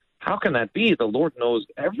 how can that be? The Lord knows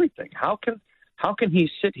everything. How can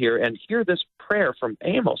he sit here and hear this prayer from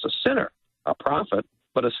Amos, a sinner, a prophet,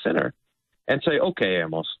 but a sinner, and say, okay,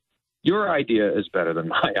 Amos, your idea is better than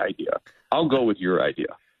my idea. I'll go with your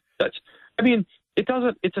idea.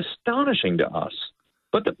 It's astonishing to us.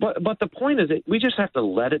 But the point is that we just have to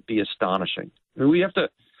let it be astonishing. We have to,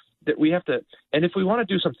 and if we want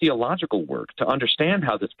to do some theological work to understand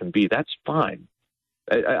how this can be, that's fine.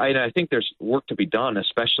 I think there's work to be done,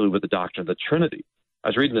 especially with the doctrine of the Trinity. I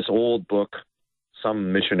was reading this old book,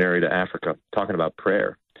 some missionary to Africa, talking about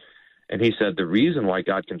prayer, and he said the reason why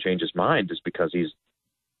God can change his mind is because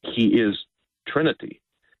he is Trinity,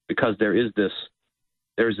 because there's this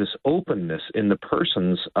openness in the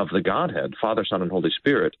persons of the Godhead, Father, Son, and Holy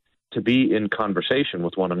Spirit, to be in conversation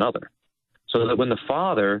with one another. So that when the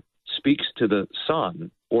Father speaks to the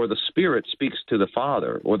Son, or the Spirit speaks to the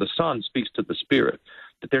Father, or the Son speaks to the Spirit,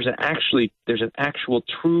 that there's an actual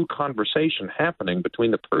true conversation happening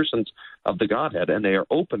between the persons of the Godhead, and they are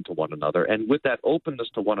open to one another. And with that openness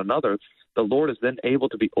to one another, the Lord is then able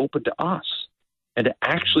to be open to us and to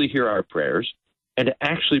actually hear our prayers and to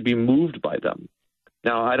actually be moved by them.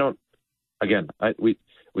 Now,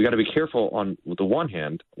 we got to be careful on the one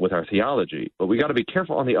hand with our theology, but we got to be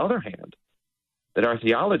careful on the other hand that our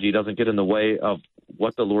theology doesn't get in the way of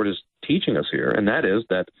what the Lord is teaching us here, and that is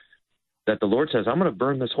that the Lord says, I'm going to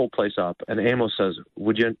burn this whole place up. And Amos says,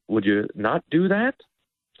 would you not do that?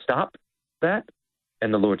 Stop that?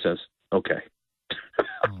 And the Lord says, okay.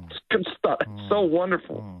 It's good stuff. It's so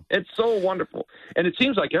wonderful. It's so wonderful. And it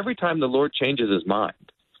seems like every time the Lord changes his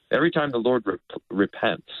mind, every time the Lord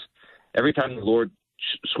repents, every time the Lord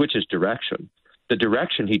switches direction, the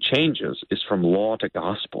direction he changes is from law to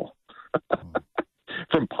gospel,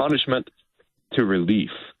 from punishment to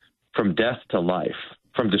relief, from death to life,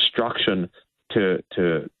 from destruction to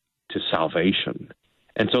salvation.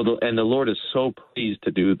 And so the Lord is so pleased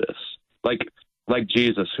to do this. Like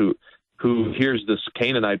Jesus, who hears this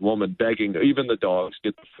Canaanite woman begging, even the dogs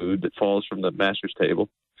get the food that falls from the master's table.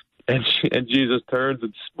 And Jesus turns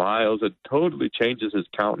and smiles and totally changes his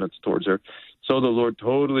countenance towards her. So the Lord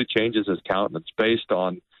totally changes his countenance based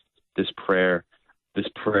on this prayer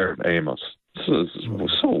of Amos. This is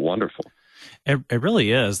so wonderful. It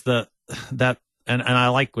really is. And I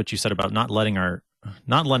like what you said about not letting our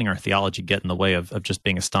theology get in the way of just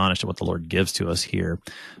being astonished at what the Lord gives to us here.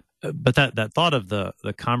 But that thought of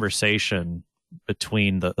the conversation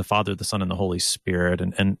between the Father, the Son, and the Holy Spirit,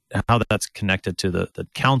 and how that's connected to the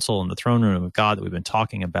council and the throne room of God that we've been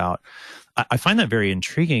talking about, I find that very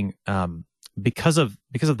intriguing because of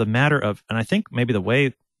the matter of, and I think maybe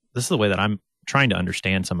this is the way that I'm trying to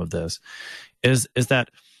understand some of this, is that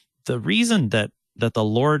the reason that the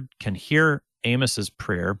Lord can hear Amos's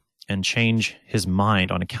prayer and change his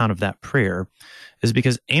mind on account of that prayer is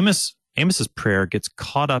because Amos's prayer gets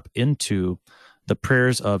caught up into the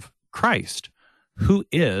prayers of Christ, who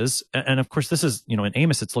is, and of course this is, in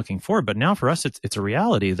Amos it's looking forward, but now for us it's a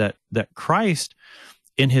reality that Christ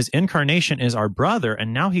in his incarnation is our brother,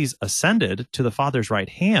 and now he's ascended to the Father's right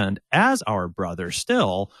hand as our brother,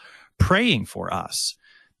 still praying for us.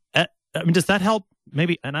 I mean, does that help?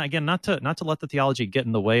 Maybe, and again, not to let the theology get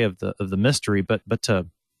in the way of the mystery, but to,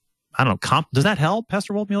 I don't know, does that help,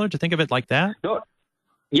 Pastor Wolfmueller, to think of it like that? No,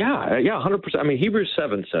 yeah, 100%. I mean, Hebrews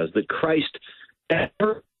 7 says that Christ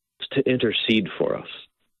ever to intercede for us,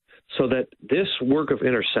 so that this work of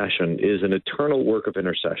intercession is an eternal work of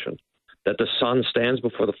intercession, that the Son stands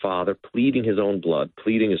before the Father, pleading his own blood,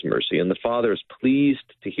 pleading his mercy, and the Father is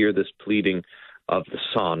pleased to hear this pleading of the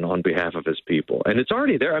Son on behalf of his people. And it's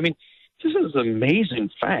already there. I mean, this is an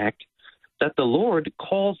amazing fact that the Lord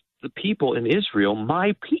calls the people in Israel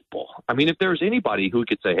my people. I mean, if there's anybody who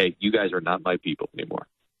could say, hey, you guys are not my people anymore,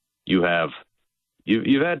 you've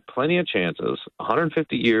had plenty of chances,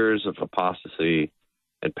 150 years of apostasy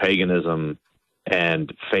and paganism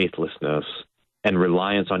and faithlessness and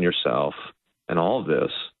reliance on yourself and all of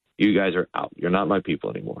this. You guys are out. You're not my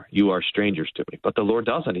people anymore. You are strangers to me. But the Lord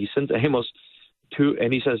doesn't. He sends Amos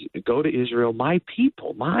and he says, go to Israel, my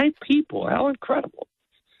people, my people. How incredible.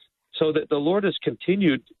 So that the Lord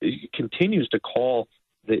continues to call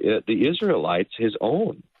the Israelites his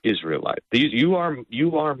own Israelite. You are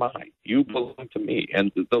mine. You belong to me.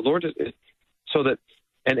 And the Lord is so that,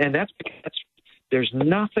 and that's there's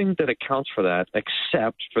nothing that accounts for that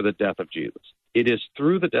except for the death of Jesus. It is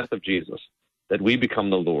through the death of Jesus that we become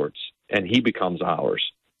the Lord's and he becomes ours.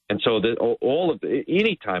 And so that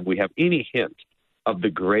anytime we have any hint of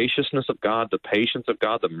the graciousness of God, the patience of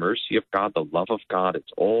God, the mercy of God, the love of God,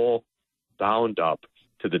 it's all bound up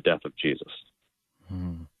to the death of Jesus.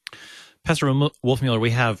 Pastor Wolfmueller,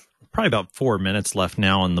 we have probably about 4 minutes left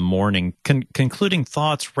now in the morning. Concluding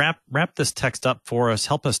thoughts, wrap this text up for us.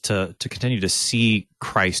 Help us to continue to see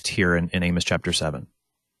Christ here in Amos chapter 7.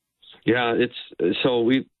 Yeah,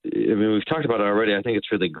 we've talked about it already. I think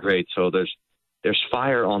it's really great. So there's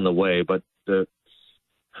fire on the way, but the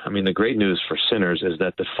great news for sinners is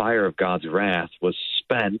that the fire of God's wrath was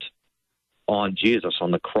spent on Jesus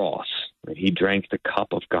on the cross. He drank the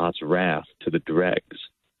cup of God's wrath to the dregs,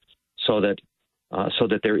 so that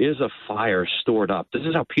there is a fire stored up. This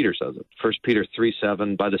is how Peter says it. 1 Peter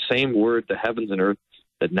 3:7. By the same word, the heavens and earth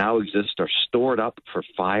that now exist are stored up for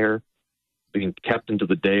fire, being kept until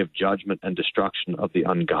the day of judgment and destruction of the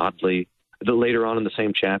ungodly. Later on in the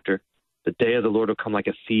same chapter, the day of the Lord will come like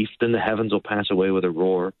a thief. Then the heavens will pass away with a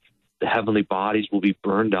roar. The heavenly bodies will be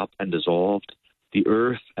burned up and dissolved. The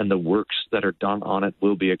earth and the works that are done on it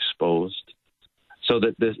will be exposed. So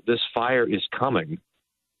that this fire is coming,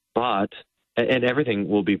 and everything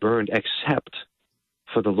will be burned except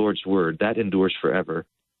for the Lord's word. That endures forever.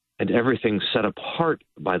 And everything set apart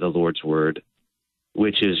by the Lord's word,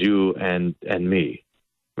 which is you and me.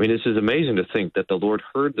 I mean, this is amazing to think that the Lord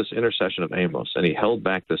heard this intercession of Amos, and he held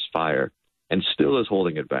back this fire, and still is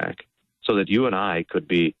holding it back, so that you and I could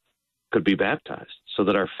be baptized, so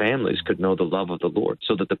that our families could know the love of the Lord,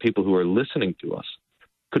 so that the people who are listening to us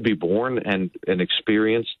could be born and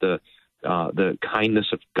experience the kindness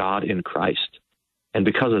of God in Christ. And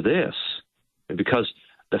because of this, and because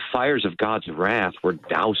the fires of God's wrath were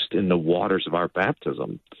doused in the waters of our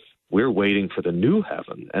baptism, we're waiting for the new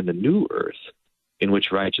heaven and the new earth in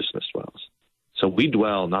which righteousness dwells. So we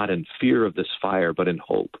dwell not in fear of this fire, but in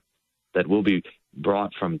hope that we'll be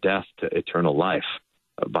brought from death to eternal life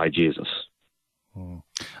by Jesus.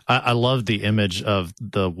 I love the image of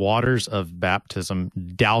the waters of baptism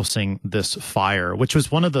dousing this fire, which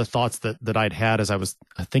was one of the thoughts that I'd had as I was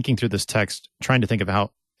thinking through this text, trying to think of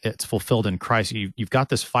how it's fulfilled in Christ. You've got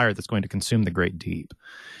this fire that's going to consume the great deep.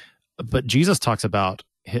 But Jesus talks about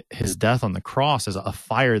his death on the cross as a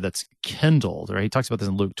fire that's kindled, right? He talks about this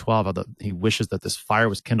in Luke 12, how he wishes that this fire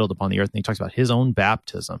was kindled upon the earth, and he talks about his own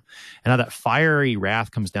baptism and how that fiery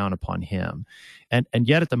wrath comes down upon him. And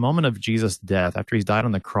yet at the moment of Jesus' death, after he's died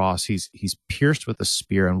on the cross, he's pierced with a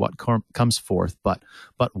spear, and what comes forth but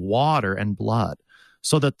water and blood,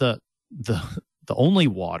 so that the only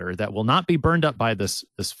water that will not be burned up by this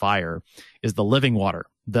fire is the living water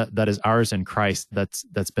that is ours in Christ,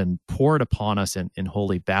 that's been poured upon us in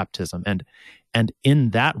holy baptism. And in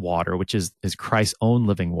that water, which is Christ's own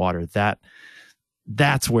living water,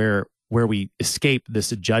 that's where we escape this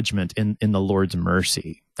judgment in the Lord's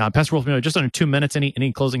mercy. Pastor Wolfmueller, just under 2 minutes,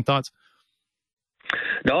 any closing thoughts?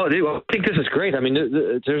 No, I think this is great. I mean,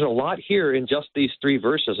 there's a lot here in just these 3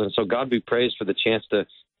 verses, and so God be praised for the chance to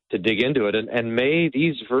dig into it. And may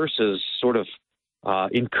these verses sort of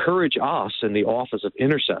encourage us in the office of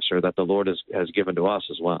intercessor that the Lord has given to us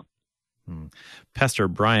as well. Pastor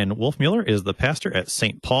Brian Wolfmueller is the pastor at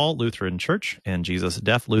St. Paul Lutheran Church and Jesus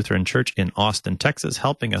Deaf Lutheran Church in Austin, Texas,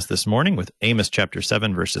 helping us this morning with Amos chapter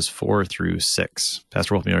 7, verses 4 through 6.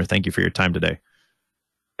 Pastor Wolfmueller, thank you for your time today.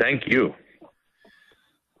 Thank you.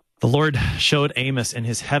 The Lord showed Amos in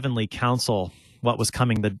his heavenly council what was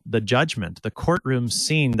coming, the judgment, the courtroom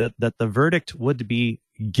scene, that the verdict would be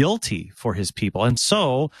guilty for his people. And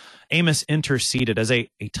so Amos interceded as a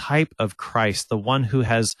type of Christ, the one who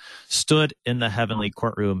has stood in the heavenly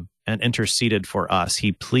courtroom and interceded for us.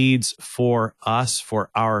 He pleads for us, for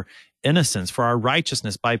our innocence, for our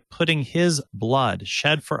righteousness, by putting his blood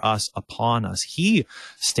shed for us upon us. He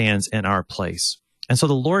stands in our place. And so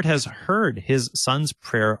the Lord has heard his son's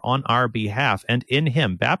prayer on our behalf, and in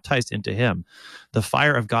him, baptized into him, the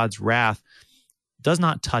fire of God's wrath does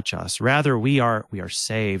not touch us. Rather, we are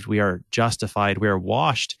saved, we are justified, we are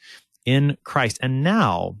washed in Christ. And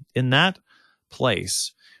now, in that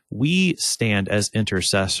place, we stand as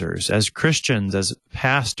intercessors, as Christians, as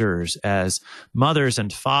pastors, as mothers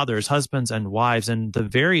and fathers, husbands and wives, in the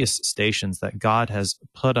various stations that God has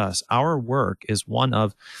put us. Our work is one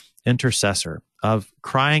of intercessor, of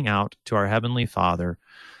crying out to our Heavenly Father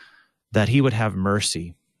that he would have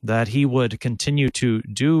mercy, that he would continue to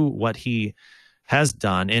do what he has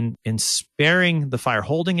done in sparing the fire,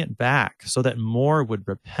 holding it back so that more would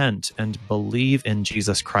repent and believe in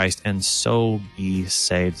Jesus Christ and so be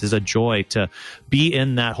saved. It is a joy to be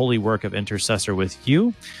in that holy work of intercessor with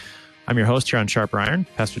you. I'm your host here on Sharper Iron,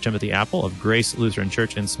 Pastor Timothy Apple of Grace Lutheran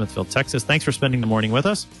Church in Smithville, Texas. Thanks for spending the morning with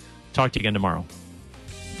us. Talk to you again tomorrow.